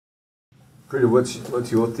Priddis,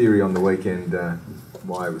 what's your theory on the weekend?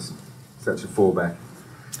 Why it was such a fallback?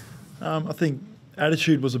 I think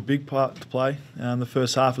attitude was a big part to play. The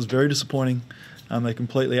first half was very disappointing. They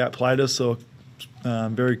completely outplayed us, so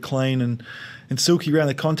very clean and silky around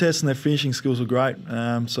the contest, and their finishing skills were great.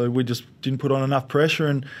 So we just didn't put on enough pressure,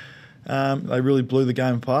 and they really blew the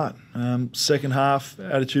game apart. Second half,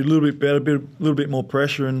 attitude a little bit better, a little bit more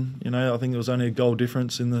pressure, and I think there was only a goal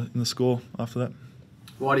difference in the score after that.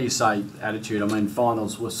 Why do you say attitude? I mean,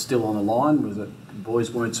 finals were still on the line. Was it the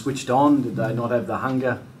boys weren't switched on? Did they not have the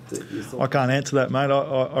hunger that you thought? I can't answer that, mate.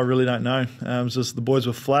 I really don't know. It's just the boys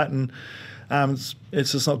were flat, and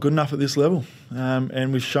it's just not good enough at this level.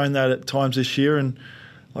 And we've shown that at times this year, and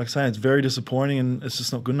like I say, it's very disappointing, and it's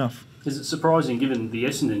just not good enough. Is it surprising, given the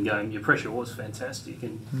Essendon game, your pressure was fantastic,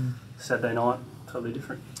 and Saturday night, totally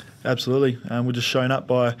different? Absolutely. We're just shown up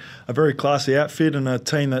by a very classy outfit and a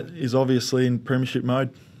team that is obviously in premiership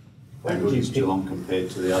mode. How good is Geelong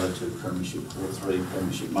compared to the other two premiership or three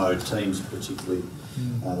premiership mode teams, particularly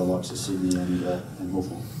the likes of Sydney and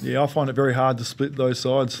Hawthorn? Yeah, I find it very hard to split those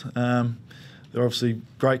sides. They're obviously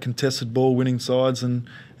great contested ball winning sides, and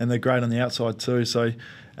they're great on the outside too. So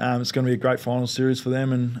it's going to be a great final series for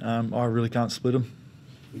them, and I really can't split them.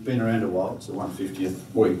 You've been around a while, it's the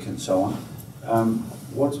 150th week and so on.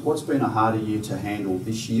 What's been a harder year to handle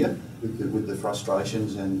this year with the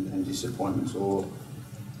frustrations and disappointments, or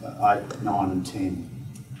 8, 9 and 10?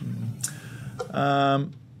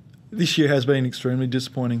 This year has been extremely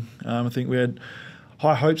disappointing. I think we had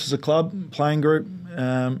high hopes as a club, playing group,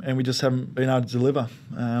 and we just haven't been able to deliver.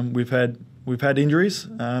 We've had injuries,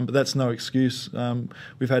 but that's no excuse.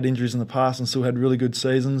 We've had injuries in the past and still had really good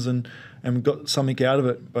seasons, and we've got something out of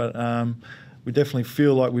it. But we definitely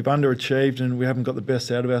feel like we've underachieved and we haven't got the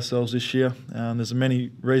best out of ourselves this year. There's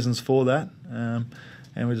many reasons for that,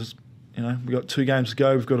 and we just, we've got 2 games to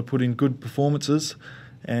go. We've got to put in good performances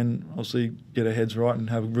and obviously get our heads right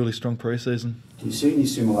and have a really strong pre-season. Do you see any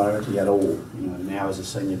similarity at all, now as a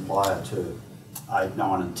senior player to 8,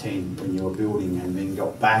 9 and 10 when you were building and then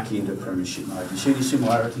got back into premiership mode? Do you see any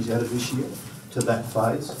similarities out of this year to that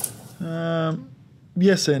phase?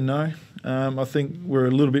 Yes and no. I think we're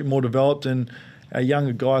a little bit more developed, and our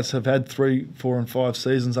younger guys have had 3, 4 and 5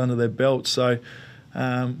 seasons under their belt, so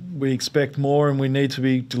we expect more and we need to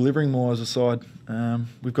be delivering more as a side.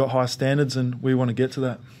 We've got high standards and we want to get to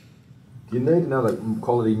that. Do you need another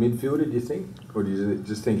quality midfielder, do you think? Or do you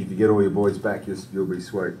just think if you get all your boys back, you'll be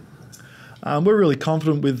sweet? We're really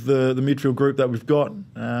confident with the midfield group that we've got,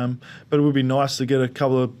 but it would be nice to get a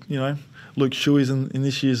couple of, Luke Shueys in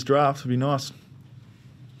this year's draft. It would be nice.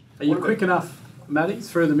 Are you quick enough, Matty,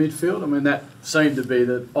 through the midfield? I mean, that seemed to be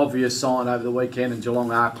the obvious sign over the weekend, and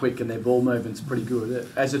Geelong are quick and their ball movement's pretty good.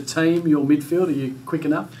 As a team, your midfield, are you quick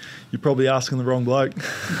enough? You're probably asking the wrong bloke.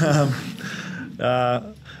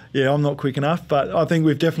 Yeah, I'm not quick enough, but I think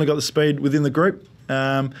we've definitely got the speed within the group.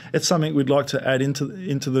 It's something we'd like to add into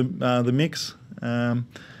the mix.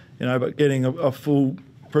 But getting a full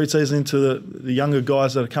pre-season into the younger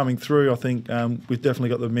guys that are coming through, I think we've definitely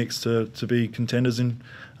got the mix to be contenders in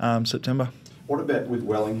September. What about with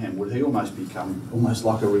Wellingham? Would he almost become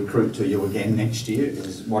like a recruit to you again next year?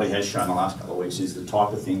 Because what he has shown the last couple of weeks is the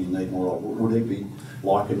type of thing you need more of. Would he be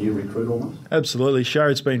like a new recruit almost? Absolutely.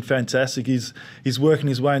 Sharrod's been fantastic. He's working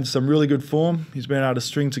his way into some really good form. He's been able to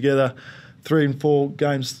string together 3 and 4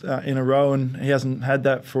 games in a row, and he hasn't had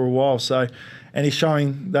that for a while. So, and he's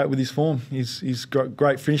showing that with his form. He's got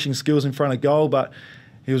great finishing skills in front of goal, but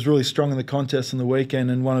he was really strong in the contest on the weekend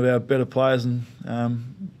and one of our better players, and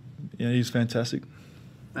he's fantastic.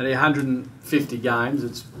 At 150 games,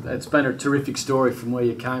 it's been a terrific story from where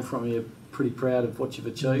you came from. You're pretty proud of what you've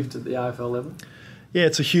achieved at the AFL level? Yeah,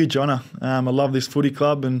 it's a huge honour. I love this footy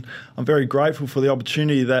club, and I'm very grateful for the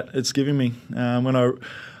opportunity that it's given me. When I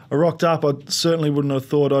rocked up, I certainly wouldn't have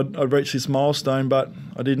thought I'd reach this milestone, but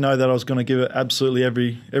I did know that I was going to give it absolutely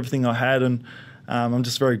everything I had, and I'm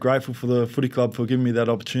just very grateful for the footy club for giving me that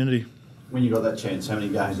opportunity. When you got that chance, how many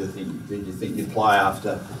games did you think you'd play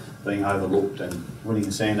after being overlooked and winning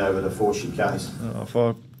the sand over to force your case? If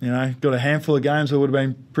I got a handful of games, I would have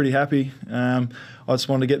been pretty happy. I just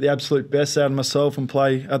wanted to get the absolute best out of myself and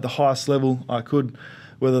play at the highest level I could,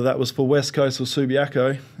 whether that was for West Coast or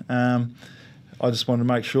Subiaco. I just wanted to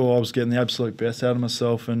make sure I was getting the absolute best out of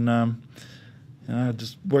myself, and I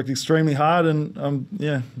just worked extremely hard, and I'm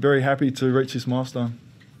very happy to reach this milestone.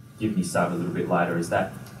 Given you started a little bit later, is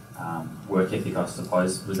that work ethic, I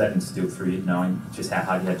suppose, was that instilled through you, knowing just how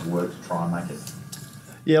hard you had to work to try and make it?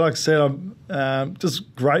 Yeah, like I said, I'm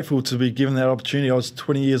just grateful to be given that opportunity. I was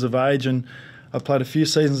 20 years of age and I played a few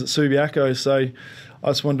seasons at Subiaco, so I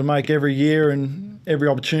just wanted to make every year and every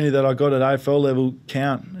opportunity that I got at AFL level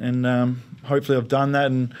count, and hopefully I've done that,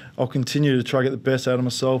 and I'll continue to try to get the best out of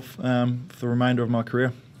myself for the remainder of my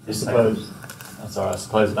career. I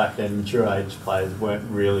suppose back then mature age players weren't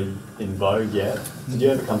really in vogue yet. Did you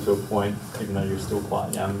ever come to a point, even though you were still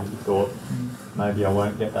quite young, that you thought maybe I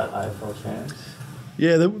won't get that AFL chance?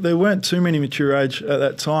 Yeah, there weren't too many mature age at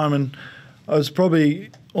that time, and I was probably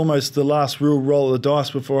almost the last real roll of the dice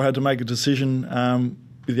before I had to make a decision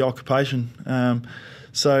with the occupation.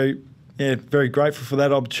 So, yeah, very grateful for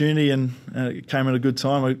that opportunity, and it came at a good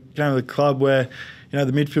time. I came to the club where, the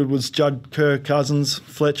midfield was Judd, Kerr, Cousins,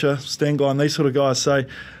 Fletcher, Stenglein, these sort of guys. So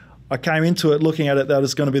I came into it looking at it that it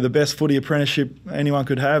was going to be the best footy apprenticeship anyone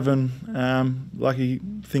could have, and lucky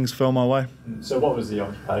things fell my way. So what was the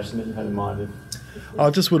occupation that you had in mind? I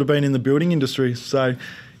just would have been in the building industry, so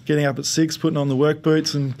getting up at 6, putting on the work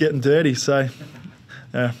boots and getting dirty, so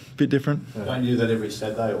a bit different. Don't you do that every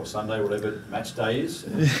Saturday or Sunday, whatever match day is?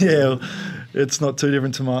 Yeah, it's not too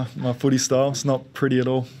different to my footy style. It's not pretty at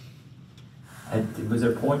all. And was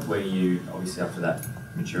there a point where you, obviously after that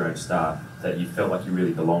mature age start, that you felt like you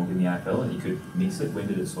really belonged in the AFL and you could mix it? When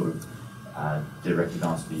did it sort of get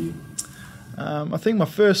recognised for you? I think my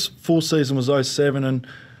first full season was 07, and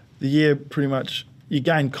the year pretty much, you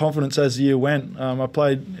gained confidence as the year went. I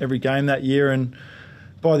played every game that year, and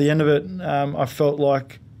by the end of it, I felt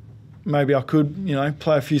like maybe I could,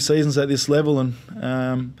 play a few seasons at this level,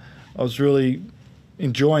 and I was really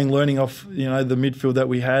enjoying learning off, the midfield that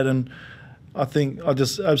we had, and I think I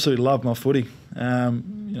just absolutely love my footy.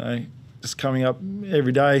 Just coming up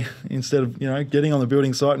every day instead of, getting on the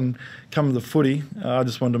building site and coming to the footy, I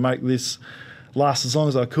just wanted to make this last as long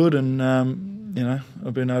as I could, and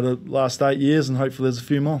I've been able to last 8 years, and hopefully there's a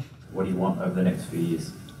few more. What do you want over the next few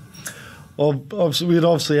years? Well, we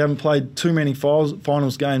obviously haven't played too many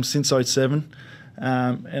finals games since 07,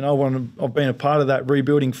 and I've been a part of that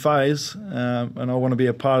rebuilding phase, and I want to be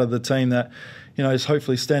a part of the team that, is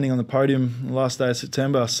hopefully standing on the podium the last day of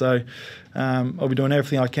September. So I'll be doing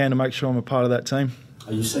everything I can to make sure I'm a part of that team.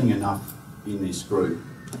 Are you seeing enough in this group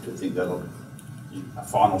to think that a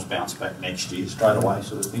finals bounce back next year straight away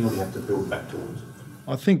sort of thing, or do you have to build back towards it?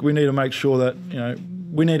 I think we need to make sure that,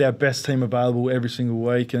 we need our best team available every single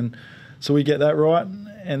week, and so we get that right.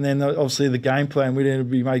 And then obviously the game plan, we need to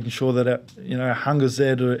be making sure that our hunger's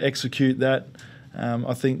there to execute that.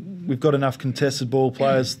 I think we've got enough contested ball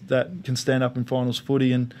players that can stand up in finals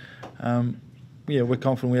footy, and we're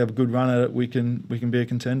confident we have a good run at it. We can be a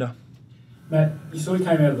contender. Matt, you sort of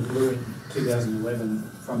came out of the blue in 2011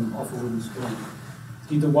 from off a wooden spoon.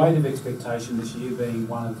 Did the weight of expectation this year being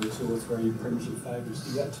one of the 2 or 3 premiership favourites,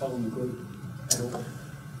 did that tell on the group at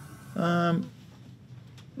all?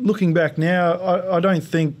 Looking back now, I don't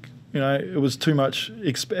think it was too much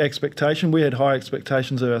expectation. We had high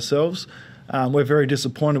expectations of ourselves. We're very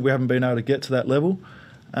disappointed we haven't been able to get to that level.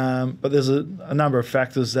 But there's a number of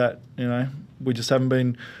factors that we just haven't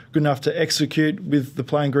been good enough to execute with the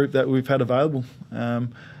playing group that we've had available.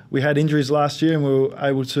 We had injuries last year and we were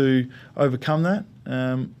able to overcome that.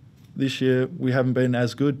 This year we haven't been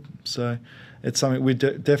as good, so it's something we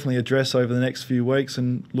definitely address over the next few weeks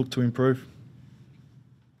and look to improve.